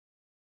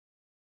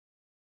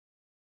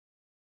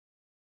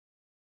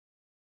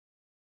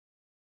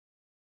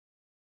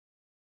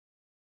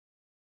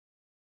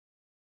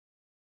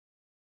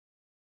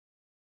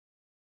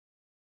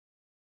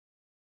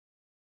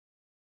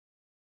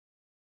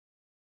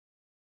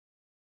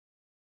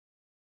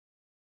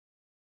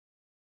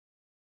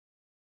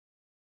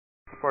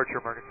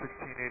departure American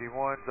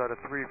 1681, out of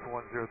 3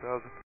 for 10,000.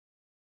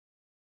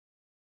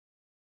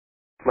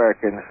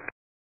 American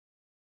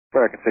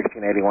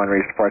 1681,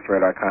 reach departure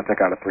radar contact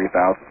out of 3,000.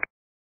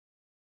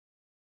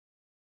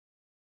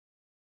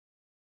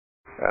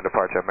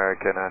 Departure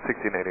American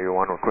 1681,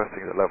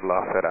 requesting the level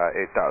off at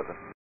 8,000.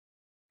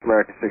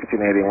 American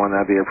 1681,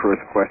 that'd be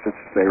approved requested,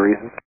 say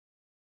reasons.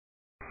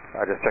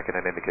 Just checking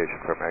an indication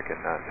for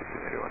American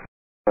 1681.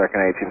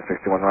 American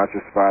 1861, roger,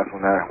 advise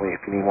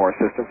if you need more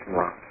assistance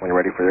when you're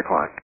ready for your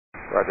climb.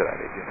 Roger that,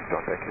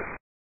 1861, thank you.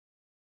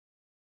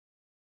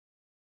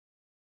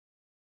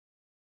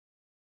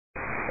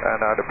 And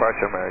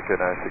departure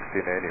American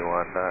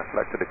 1681, I'd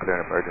like to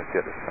declare an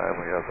emergency at this time.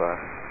 We have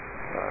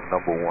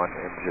number 1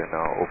 engine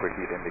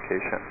overheat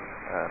indication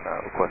and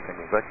requesting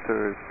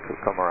vectors to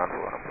come around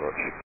for an approach.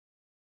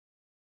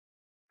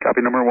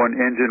 Copy number 1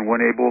 engine,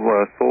 1 able,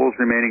 souls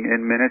remaining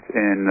in minutes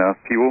and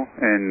fuel,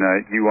 and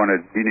you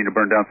need to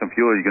burn down some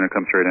fuel, or are you going to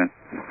come straight in?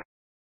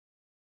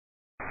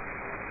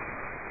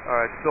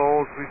 Alright,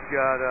 souls, we've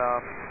got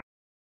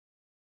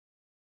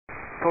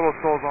total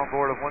souls on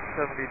board of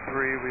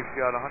 173, we've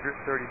got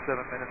 137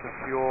 minutes of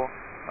fuel.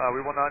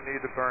 We will not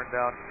need to burn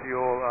down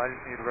fuel, I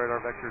just need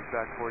radar vectors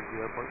back towards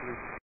the airport,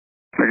 please.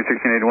 American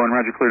 1681,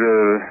 roger, clear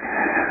to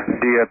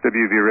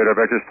DFW via radar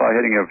vectors, fly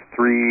heading of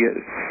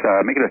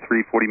 3, make it a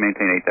 340,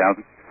 maintain 8,000.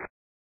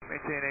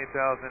 Maintain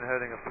 8,000,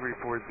 heading of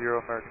 340,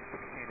 American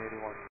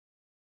 1681.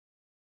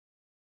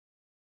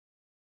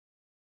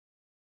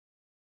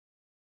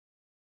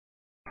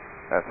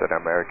 That's an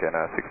American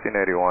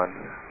 1681.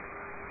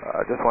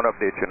 Just want to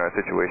update you on our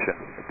situation,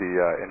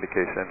 the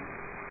indication.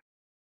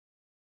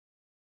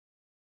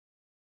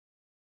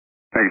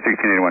 American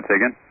 1681, say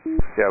again?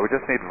 Yeah, we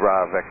just need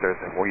raw vectors,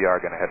 and we are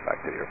going to head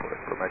back to the airport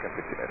for American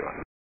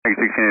 1681.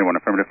 American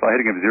 1681, affirmative, fly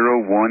heading of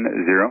 010.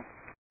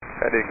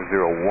 Heading 010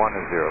 for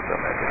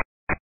American.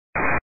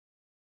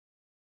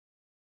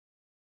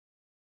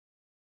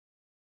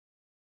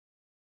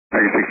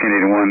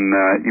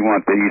 American 1681, you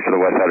want the east or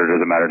the west side, or does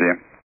it matter to you?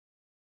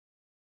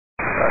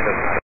 Doesn't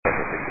matter.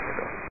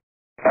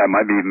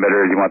 Might be even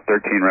better if you want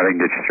 13 right, I can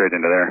get you straight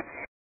into there.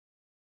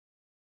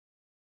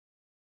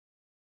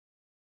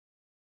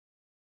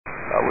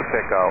 We'll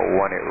take 18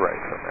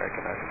 right for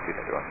American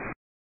 1681.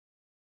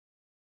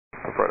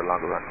 Prefer the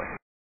longer runway.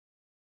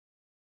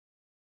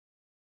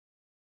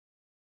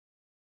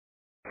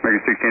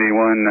 American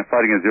 1681,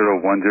 flighting at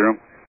 010.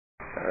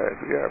 Alright,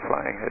 we are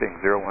flying, heading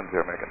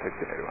 010, American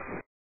 1681.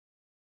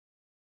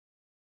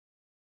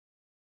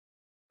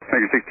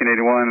 American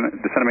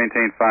 1681, descend and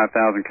maintain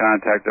 5,000,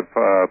 contact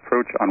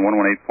approach on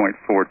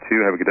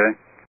 118.42, have a good day.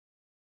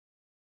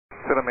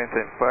 Descend and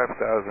maintain 5,000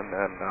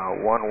 and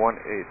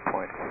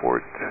 118.42 for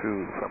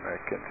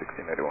American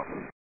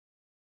 1681.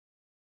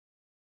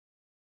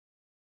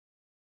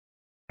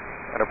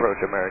 And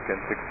approach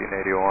American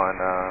 1681,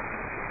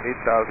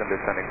 8,000,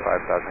 descending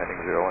 5,000,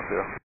 heading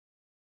 010.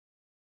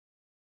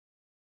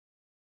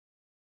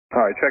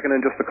 Alright, checking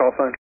in just the call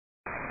sign.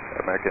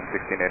 American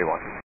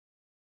 1681.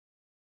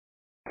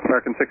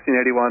 American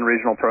 1681,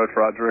 regional approach,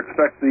 roger.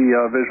 Expect the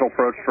visual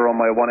approach for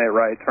runway 18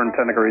 right, turn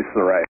 10 degrees to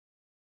the right.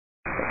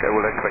 Okay,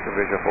 we'll expect a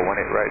visual for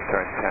 18 right,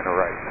 turn 10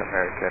 right,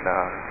 American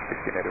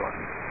 1681.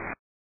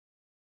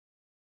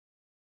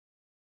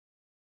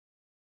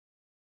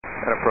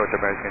 And approach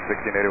American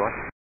 1681.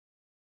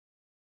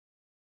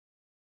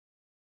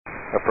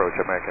 Approach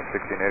American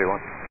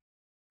 1681.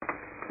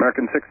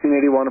 American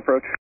 1681,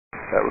 approach.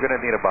 We're going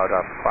to need about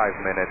 5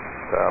 minutes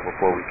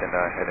before we can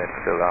head in,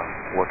 still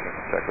working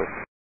the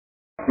checklist.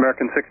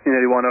 American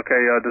 1681, okay,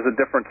 does a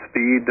different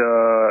speed,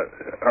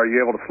 are you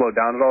able to slow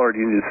down at all, or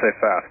do you need to stay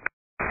fast?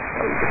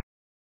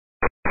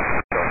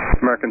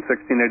 American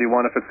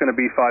 1681, if it's going to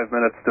be 5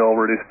 minutes still,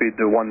 reduce speed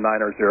to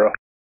 190.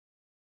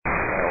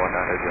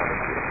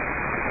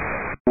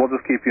 190. We'll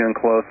just keep you in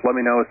close. Let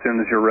me know as soon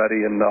as you're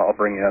ready, and I'll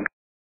bring you in.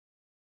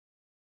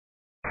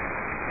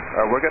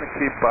 We're going to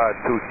keep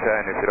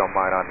 210, if you don't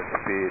mind, on the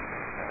speed,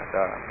 and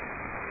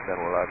then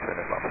we'll turn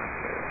it off.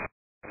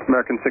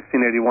 American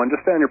 1681,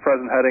 just stay on your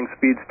present heading.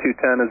 Speeds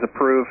 210 is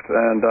approved,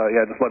 and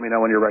yeah, just let me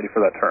know when you're ready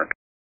for that turn.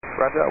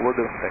 Roger, we'll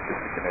do. Thank you,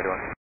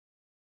 1681.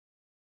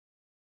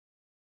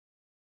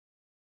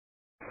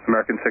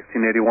 American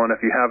 1681,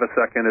 if you have a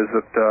second, is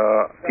it,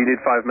 do you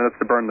need 5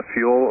 minutes to burn the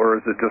fuel, or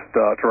is it just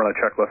to run a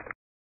checklist?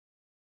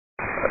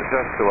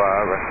 Just to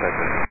run a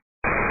checklist.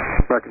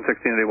 American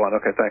 1681,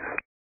 okay, thanks.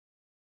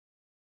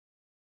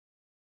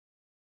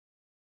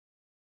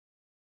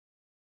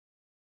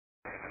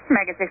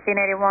 American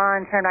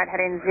 1681, turn right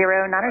heading 090.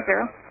 Right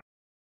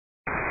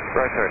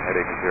turn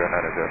heading 090,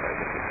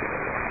 American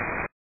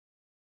 1681.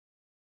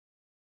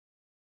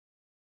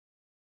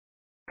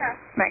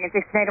 American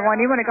 1681,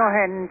 do you want to go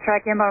ahead and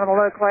track inbound on the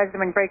localized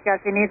and break out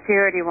if you need to,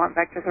 or do you want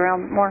vectors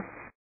around more?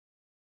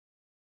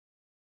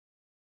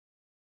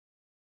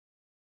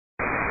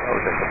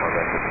 We'll take some more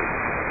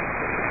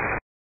vectors.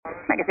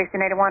 American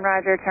 1681,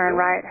 roger, turn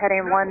right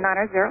heading 190.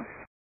 Right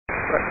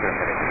turn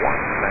heading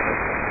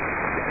 190.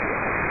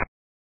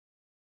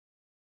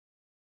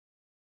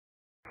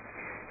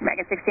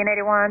 American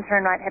 1681,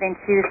 turn right heading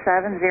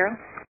 270.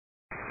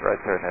 Right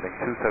turn heading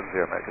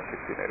 270, American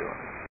 1681.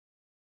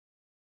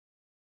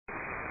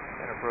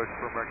 And approach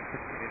for American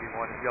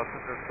 1681, the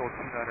altimeter is still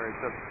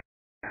 2987.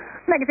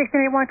 American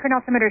 1681, current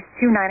altimeter is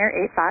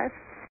 2985.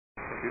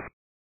 Thank you.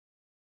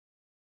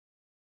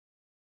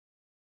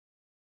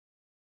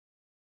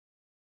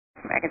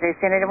 American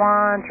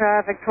 1681,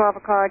 traffic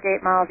 12 o'clock,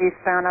 8 miles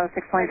eastbound out of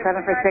 6.7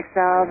 for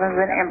 6,000,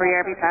 and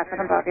Embraer be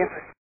passing above you.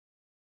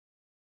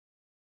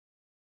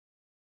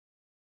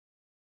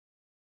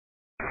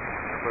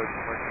 Approach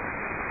for American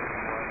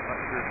 1681, not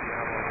sure if you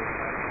have all those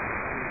maps.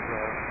 Please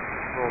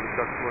roll the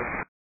ducks for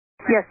us.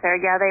 Yes, sir.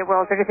 Yeah, they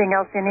will. Is there anything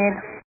else you need?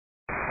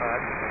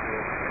 I think I do.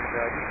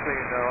 And just so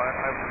you know,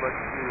 I would like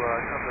to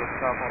come to a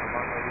stop on the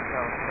runway. We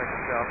found check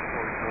this out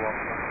before we pull off.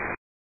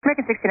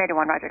 American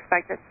 1681, roger,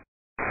 expected.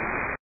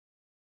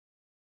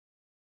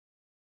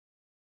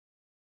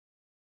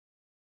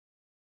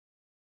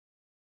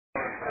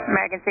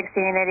 American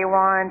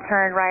 1681,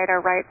 turn right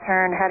or right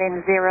turn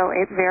heading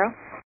 080.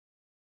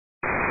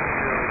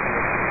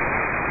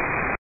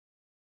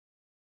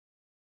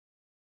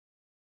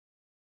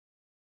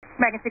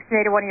 American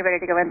 1681, you ready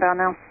to go inbound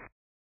now?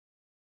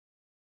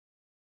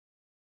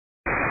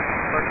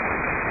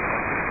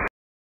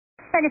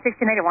 American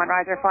 1681,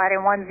 roger, flight in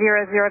 100,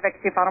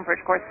 vector 2, final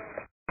approach course.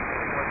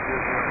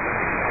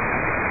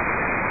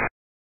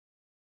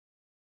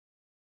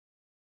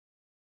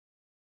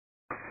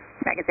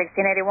 American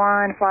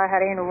 1681, fly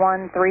heading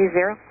 130.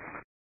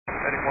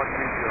 Heading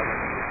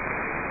 130.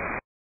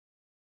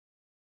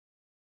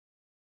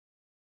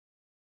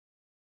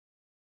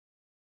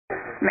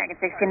 American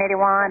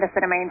 1681,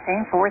 descend and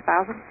maintain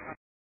 4,000.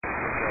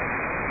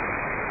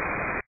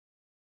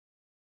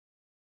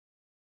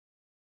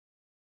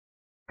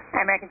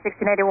 American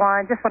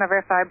 1681, just want to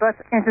verify both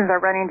engines are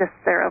running, just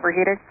they're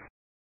overheated.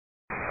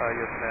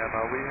 Yes,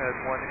 ma'am. We had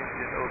one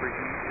engine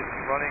overheat.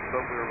 It's running,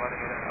 but we're running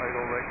it at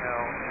idle right now,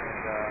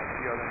 and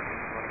the other engine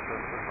is running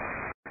perfectly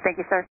fine. Thank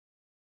you, sir.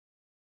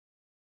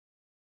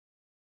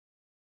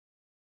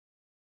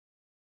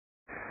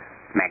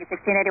 American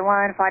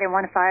 1681, flight in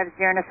 150,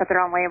 intercept the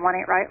runway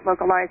 18 right,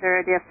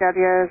 localizer,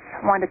 DFWs,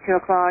 1 to 2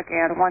 o'clock,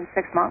 and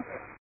 16 months.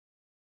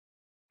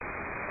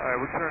 Alright,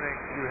 we're turning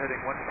to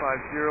heading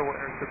 150. We'll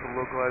intercept the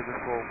localizer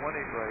for 18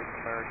 right,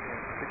 American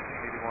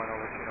 1681.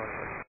 I'll let you know in a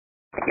second.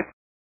 Thank you.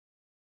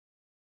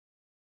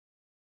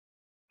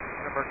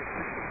 American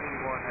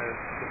 1681 has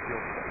the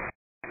field set.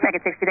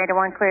 American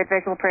 1681, cleared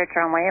visual approach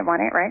runway at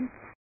 18 right.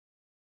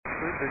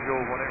 Clear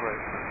visual 18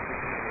 right.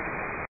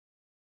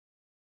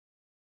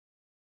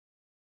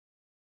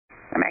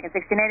 American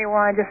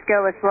 1681, just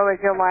go as slow as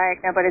you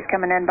like. Nobody's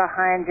coming in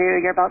behind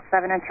you. You're about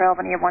 7 and 12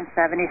 and you have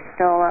 170,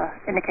 still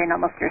indicating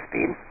almost your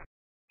speed.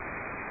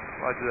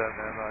 Roger that,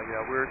 ma'am.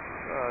 Yeah, we're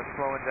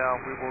slowing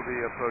down. We will be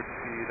approach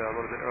speed a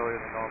little bit earlier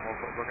than normal,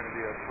 but we're going to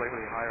be a slightly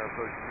higher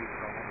approach speed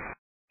than normal.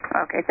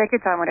 Okay, take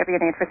your time, whatever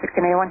you need for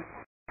 1681.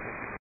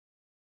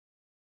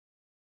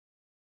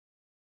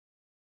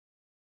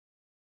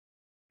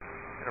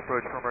 An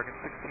approach for American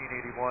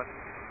 1681.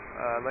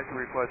 I'd like to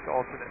request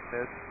alternate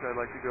miss. I'd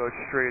like to go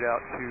straight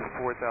out to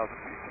 4,000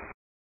 feet.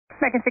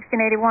 American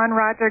 1681,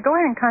 roger. Go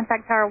ahead and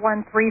contact tower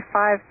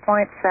 135.7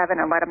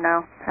 and let them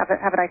know. Have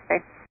a nice day.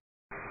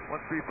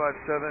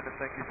 1357, and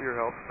thank you for your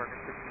help, American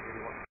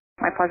 1681.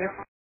 My pleasure.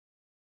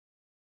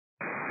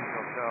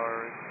 Regional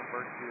tower, it's an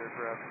emergency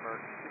aircraft,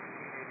 American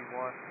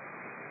 1681.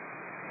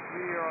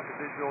 We are on the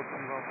visual to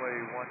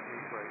runway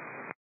 18 right.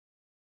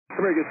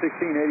 American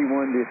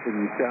 1681,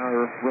 descending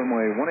tower,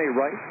 runway 18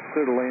 right,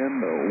 clear to land,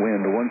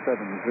 wind 170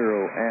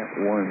 at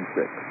 16. Land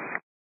 18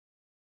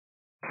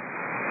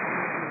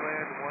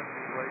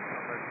 right,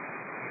 American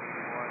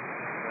 1681,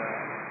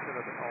 and set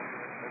up an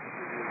alternate message.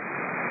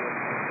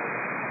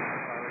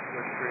 Let's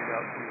go straight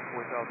out to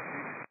 4,000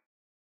 feet.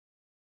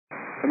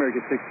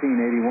 American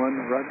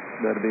 1681, right,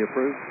 that'll be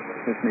approved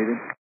if needed.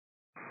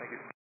 Thank you.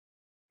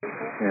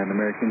 And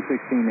American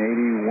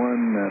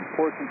 1681,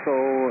 port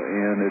control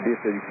and the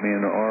DFW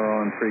command are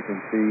on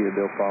frequency.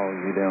 They'll follow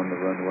you down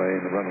the runway,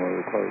 and the runway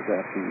will close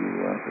after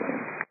you land.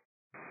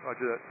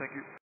 Roger that. Thank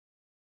you.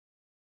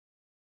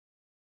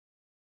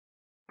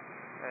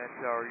 And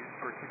tower,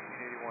 for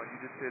 1681,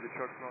 you did say the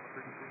trucks are on the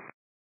frequency?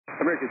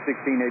 American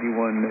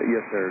 1681,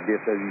 yes sir,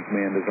 DFW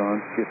command is on.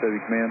 DFW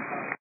command.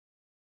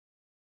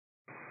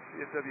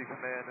 DFW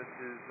command, this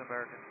is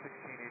American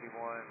 1681.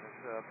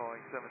 It's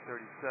Boeing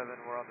 737.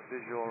 We're on the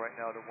visual right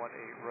now to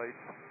 18 right.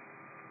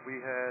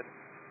 We had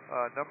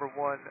number 1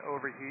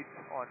 overheat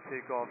on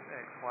takeoff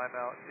and climb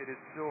out. It is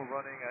still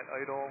running at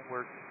idle.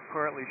 We're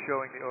currently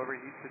showing the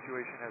overheat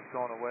situation has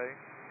gone away.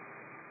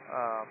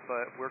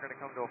 But we're going to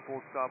come to a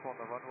full stop on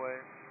the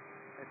runway.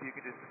 If you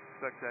could just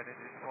inspect that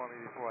engine for me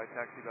before I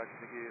taxi back to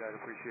the gate, I'd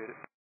appreciate it.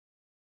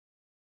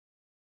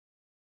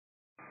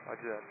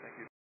 Roger that. Thank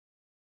you.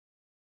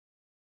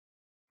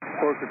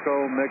 Port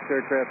control, next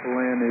aircraft to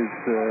land is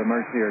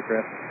emergency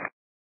aircraft.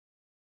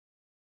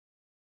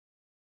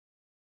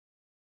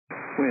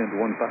 Wind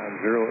 150 at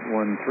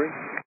 13.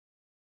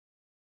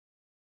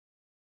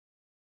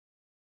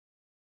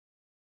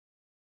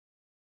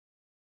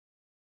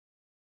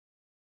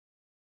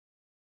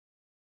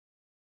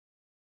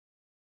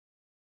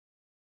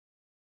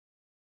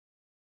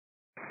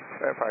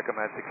 Verify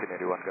command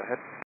 1681, go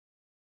ahead.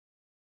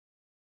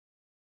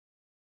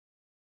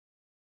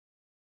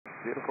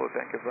 Beautiful,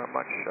 thank you very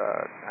much.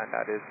 And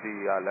that is the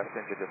left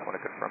engine, just want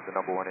to confirm the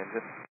number 1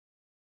 engine.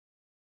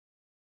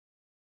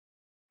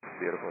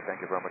 Beautiful,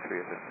 thank you very much for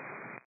your assistance.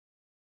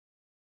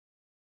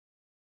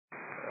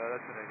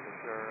 That's a negative,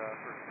 sir,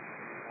 for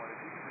 1681. If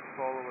you can just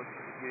follow us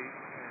to the gate,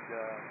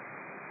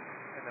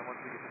 and then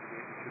once we get to the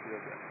gate, we should be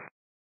okay.